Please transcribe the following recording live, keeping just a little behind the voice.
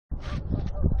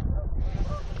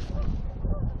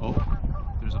Oh,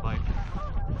 there's a bite.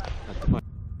 That's a bite.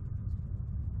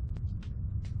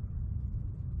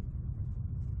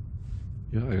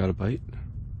 Yeah, I got a bite.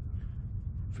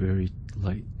 Very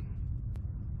light.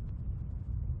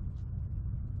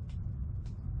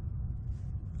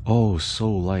 Oh, so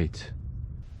light.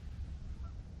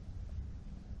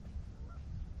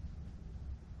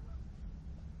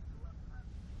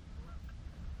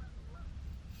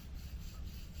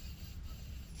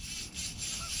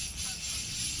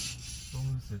 Don't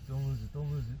lose it, don't lose it,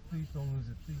 don't lose it, please don't lose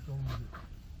it, please don't lose it.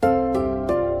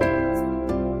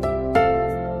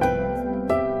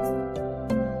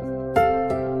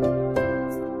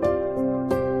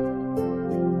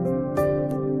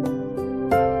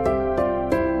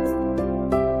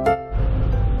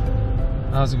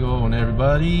 How's it going,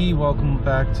 everybody? Welcome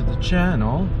back to the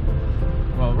channel.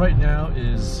 Well, right now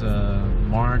is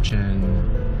March and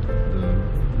the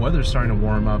weather's starting to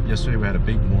warm up. Yesterday we had a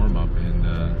big warm up and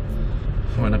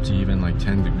went up to even like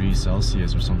 10 degrees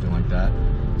Celsius or something like that.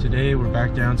 Today we're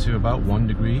back down to about 1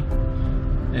 degree,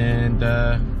 and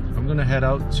I'm gonna head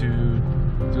out to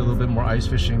do a little bit more ice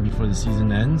fishing before the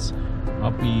season ends.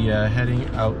 I'll be heading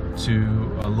out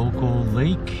to a local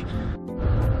lake.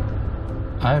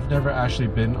 I've never actually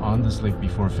been on this lake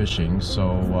before fishing,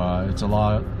 so it's a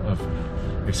lot of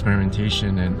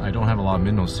experimentation, and I don't have a lot of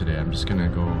minnows today. I'm just gonna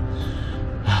go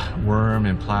worm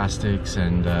and plastics,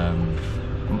 and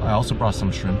I also brought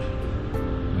some shrimp.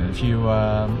 If you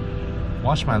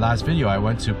watched my last video, I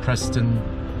went to Preston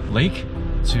Lake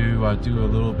to do a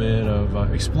little bit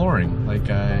of exploring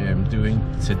like I am doing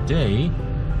today.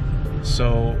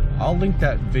 So I'll link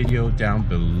that video down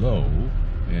below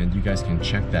and you guys can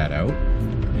check that out.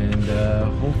 And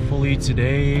hopefully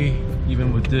today,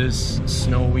 even with this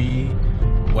snowy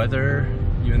weather,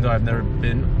 even though I've never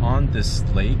been on this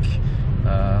lake,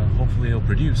 hopefully it'll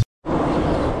produce.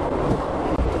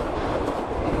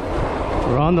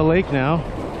 We're on the lake now.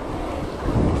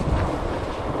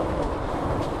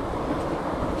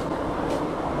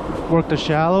 Work the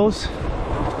shallows,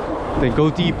 then go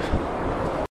deep.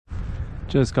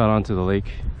 Just got onto the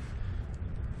lake.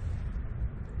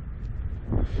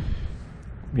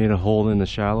 Made a hole in the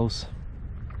shallows.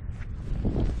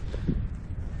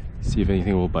 See if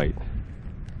anything will bite.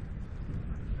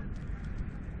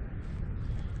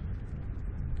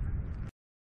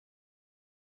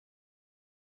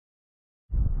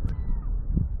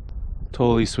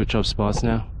 Totally switch up spots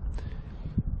now.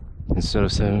 Instead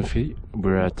of 7 feet,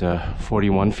 we're at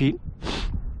 41 feet.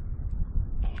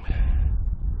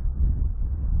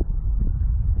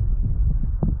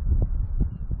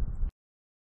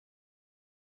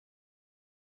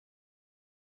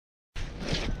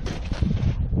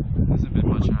 Hasn't been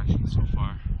much action so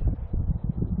far.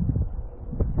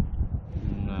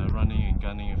 Been running and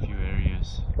gunning a few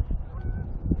areas.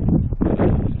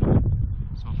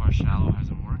 So far shallow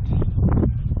hasn't worked.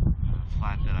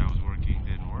 Flat that I was working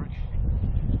didn't work.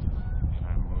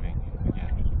 Try moving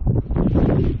again.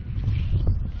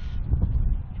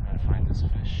 Trying to find this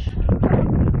fish.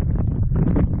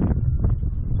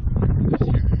 It is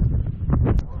here.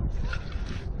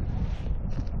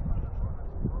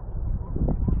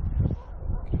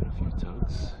 Give it a few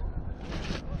tugs.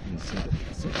 And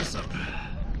set this up.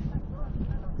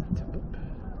 Tip up.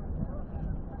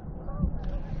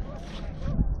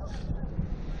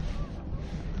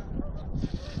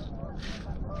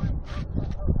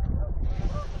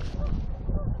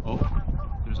 Oh,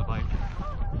 there's a bite.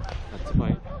 That's a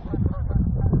bite.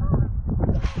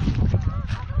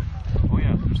 Oh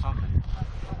yeah, there's something.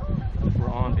 We're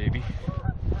on, baby.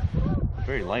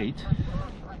 Very light.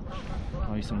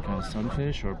 Probably some kind of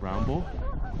sunfish or brown bull.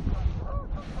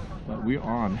 But we're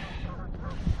on.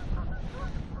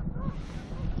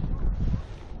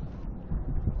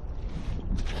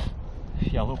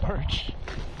 Yellow perch.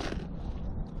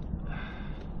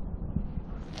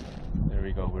 There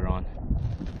we go, we're on.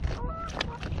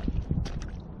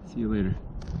 See you later.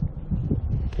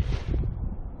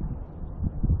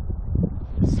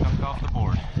 Stunk off the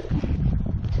board.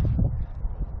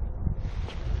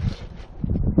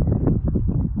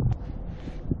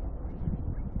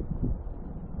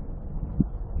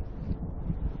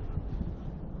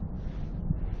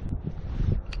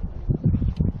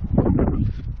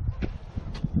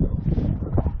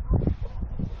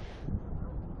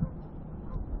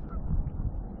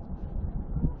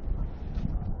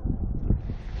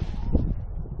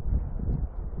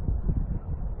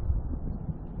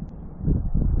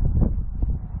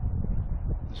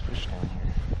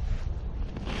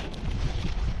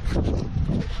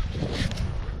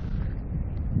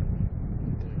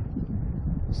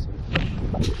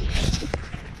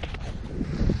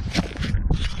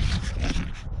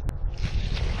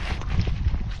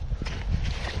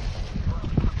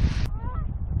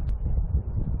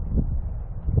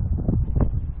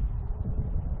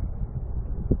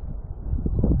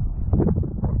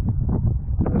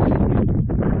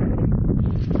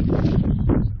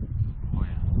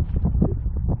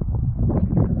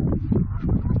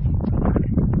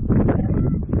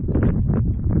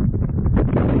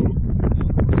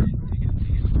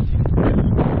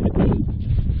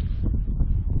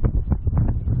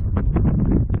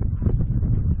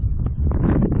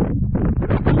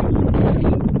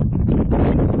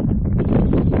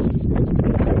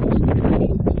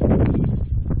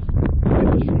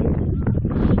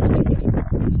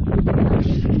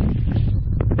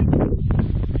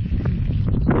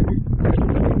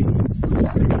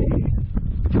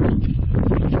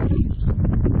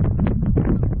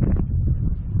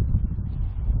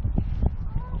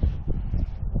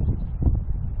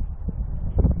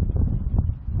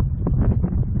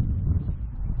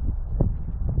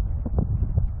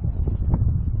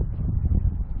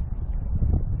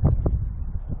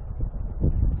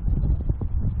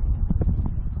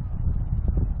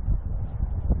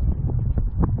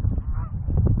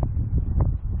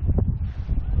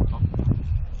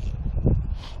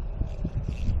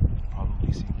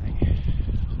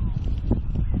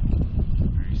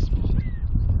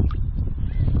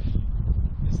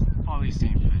 probably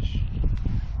same fish.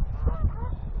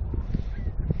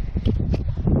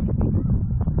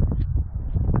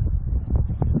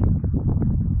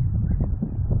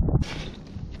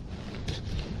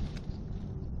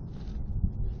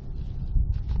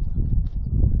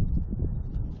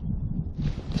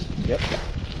 Yep.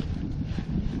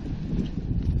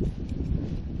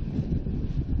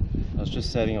 I was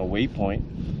just setting a waypoint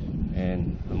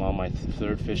and I'm on my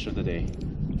third fish of the day.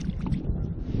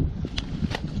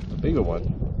 A bigger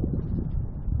one.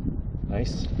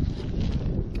 Nice.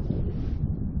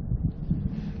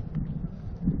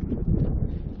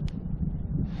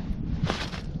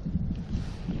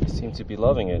 They seem to be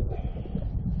loving it.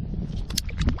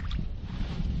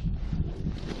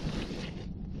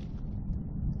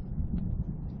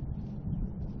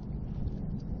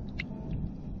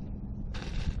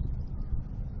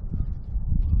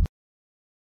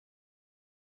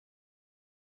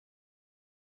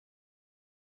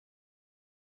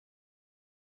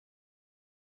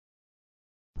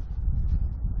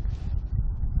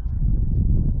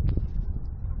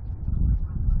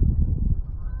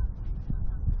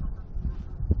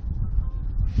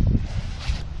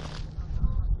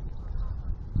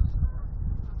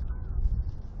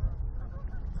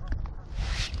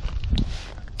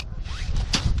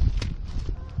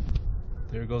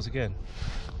 There it goes again.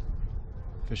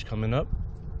 Fish coming up.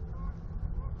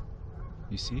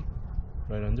 You see?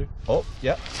 Right under. Oh,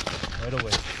 yeah. Right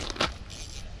away.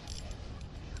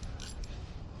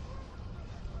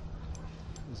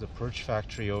 There's a perch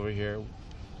factory over here. A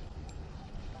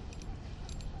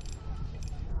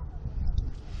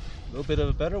little bit of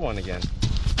a better one again.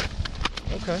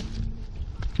 Okay.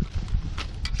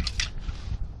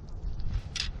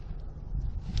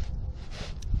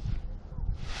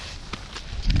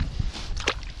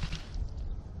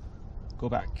 Go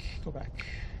back, go back.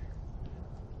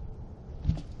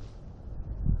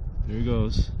 There he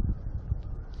goes.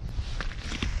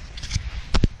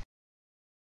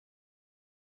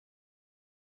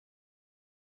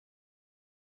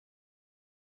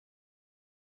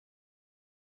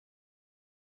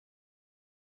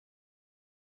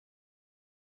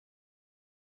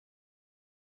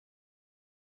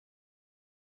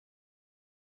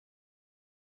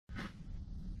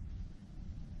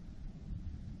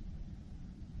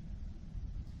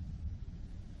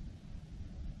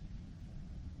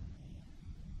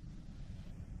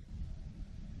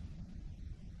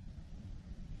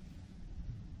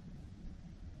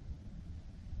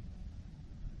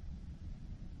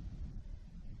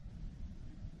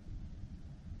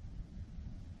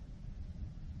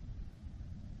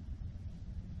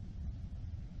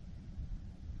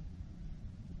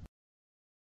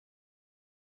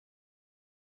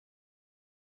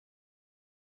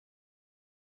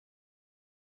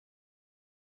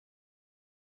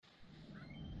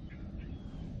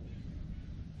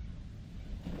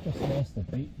 Just lost the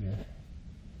bait here.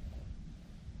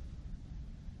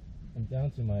 I'm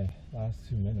down to my last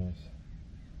 2 minnows.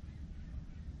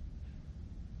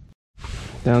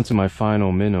 Down to my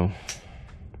final minnow.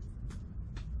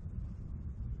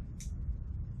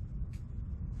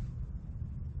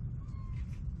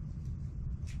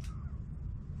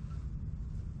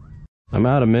 I'm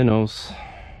out of minnows.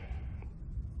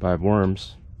 But I have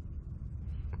worms.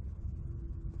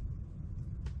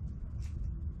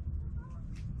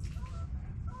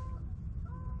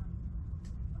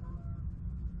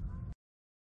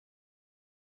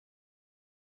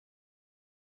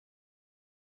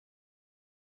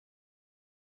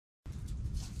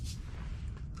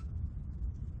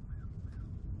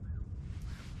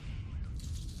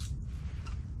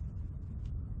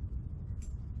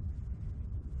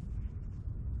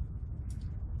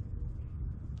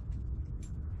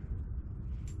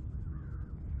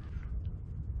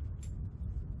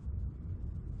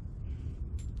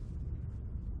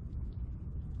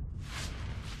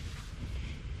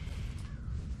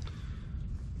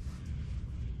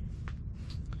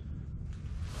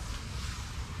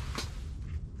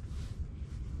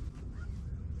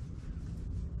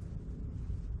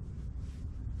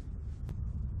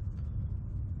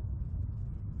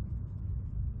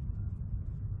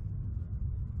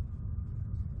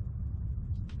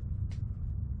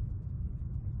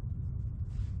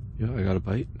 Yeah, I got a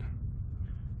bite.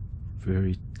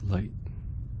 Very light.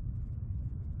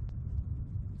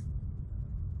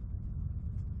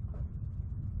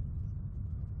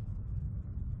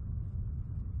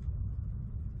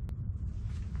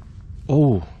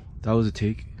 Oh, that was a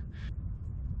take.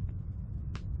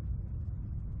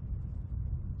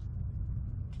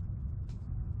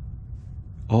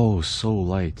 Oh, so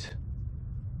light.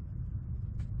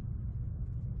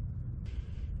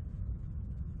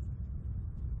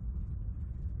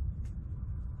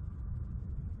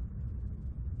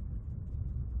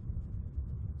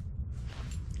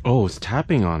 Oh, it's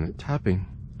tapping on it, tapping.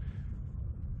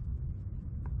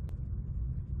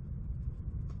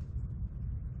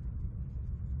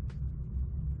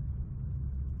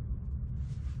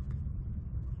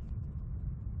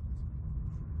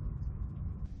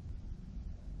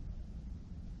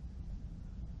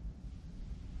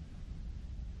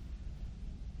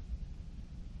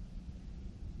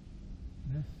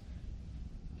 Yes.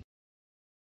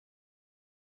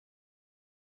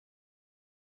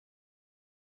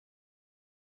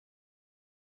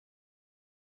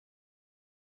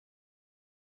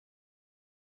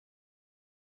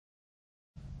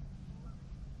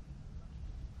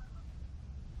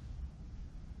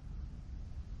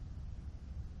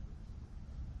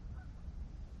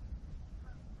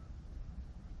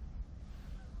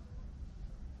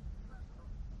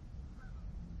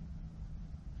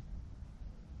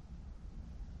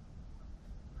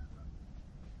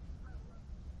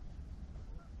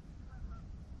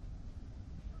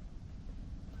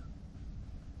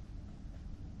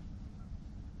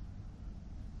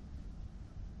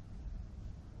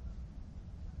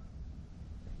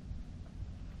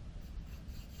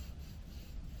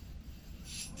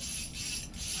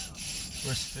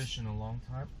 First fish in a long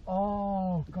time.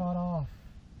 Oh, got off.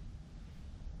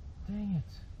 Dang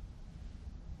it.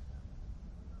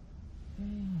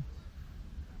 Dang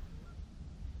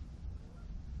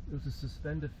it. It was a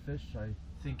suspended fish. I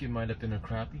think it might have been a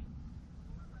crappie.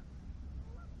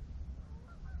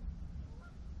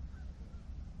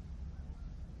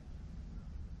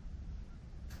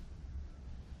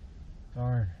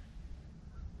 Darn.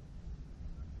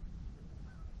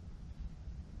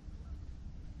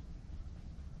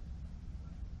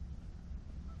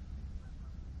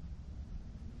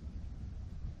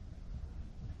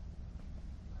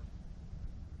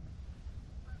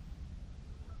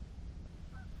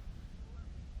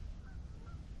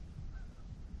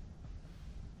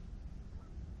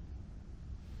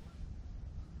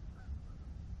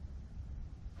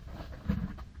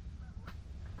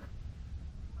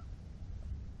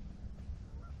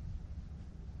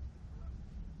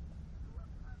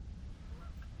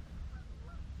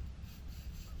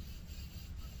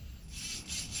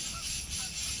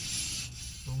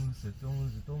 Don't lose it, don't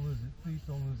lose it, don't lose it, please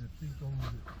don't lose it, please don't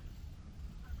lose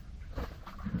it.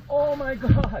 Oh my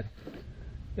god!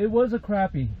 It was a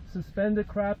crappie. Suspended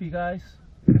crappie, guys.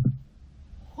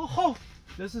 Oh,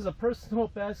 this is a personal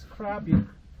best crappie.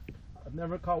 I've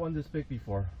never caught one this big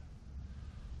before.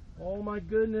 Oh my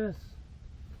goodness.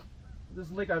 This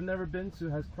lake I've never been to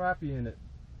has crappie in it.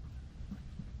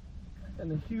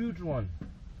 And a huge one.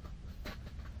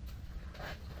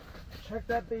 Check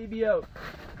that baby out.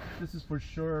 This is for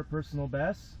sure a personal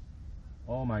best.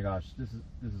 Oh my gosh, this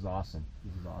is awesome.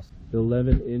 This is awesome.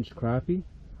 11-inch crappie.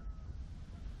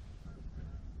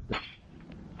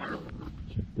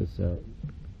 Check this out.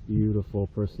 Beautiful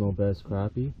personal best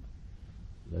crappie.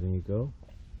 Letting it go.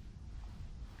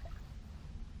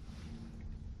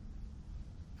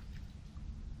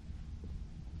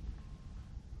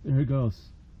 There it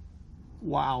goes.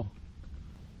 Wow.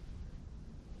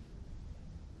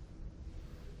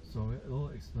 So a little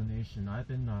explanation. I've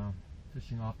been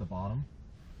fishing off the bottom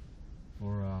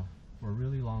for a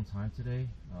really long time today,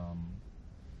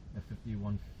 at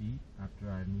 51 feet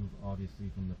after I moved obviously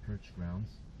from the perch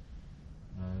grounds,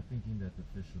 thinking that the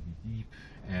fish would be deep,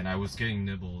 and I was getting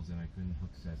nibbles and I couldn't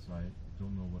hook set, so I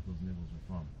don't know what those nibbles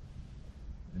were from.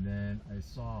 And then I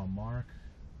saw a mark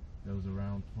that was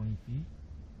around 20 feet.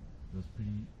 It was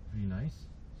pretty nice,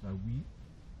 so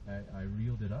I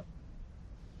reeled it up.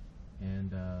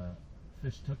 And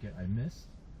fish took it. I missed,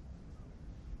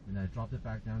 and I dropped it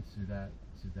back down to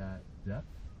that depth.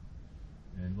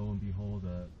 And lo and behold,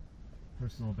 a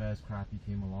personal best crappie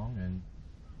came along, and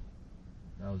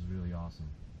that was really awesome.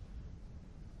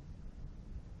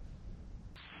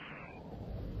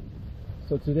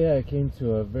 So today I came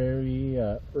to a very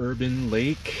urban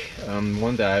lake,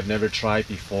 one that I've never tried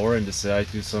before, and decided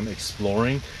to do some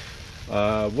exploring.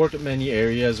 Worked at many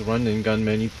areas, run and gun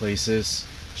many places.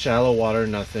 Shallow water,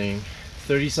 nothing.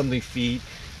 30-something feet.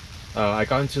 I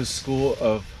got into a school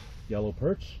of yellow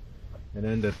perch, and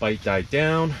then the bite died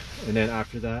down, and then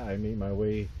after that I made my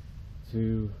way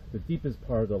to the deepest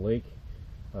part of the lake,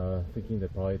 thinking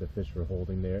that probably the fish were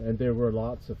holding there, and there were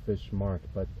lots of fish marked,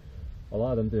 but a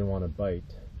lot of them didn't want to bite.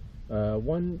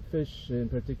 One fish in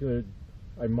particular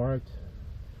I marked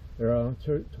around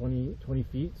 20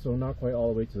 feet, so not quite all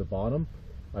the way to the bottom.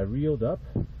 I reeled up,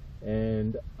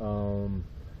 and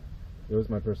it was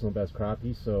my personal best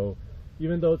crappie. So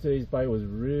even though today's bite was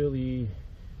really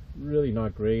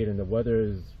not great, and the weather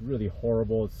is really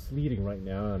horrible, it's sleeting right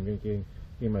now, I'm gonna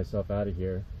get myself out of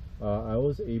here. I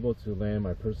was able to land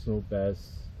my personal best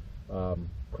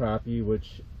crappie,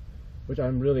 which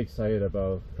I'm really excited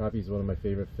about. Crappie is one of my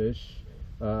favorite fish.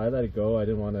 I let it go. I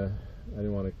didn't want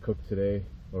to cook today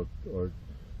or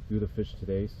do the fish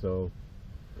today, so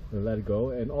I let it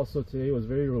go. And also today was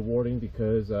very rewarding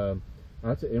because I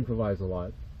had to improvise a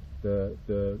lot.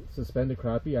 The suspended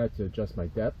crappie, I had to adjust my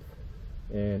depth,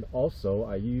 and also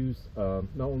I used not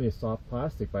only a soft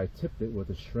plastic, but I tipped it with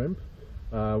a shrimp,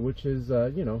 which is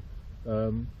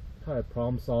kind of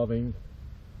problem solving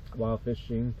while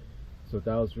fishing. So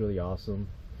that was really awesome.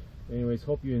 Anyways,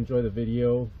 hope you enjoy the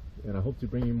video, and I hope to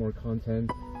bring you more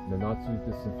content in the not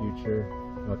too distant future.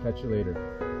 And I'll catch you later.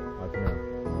 Bye for now.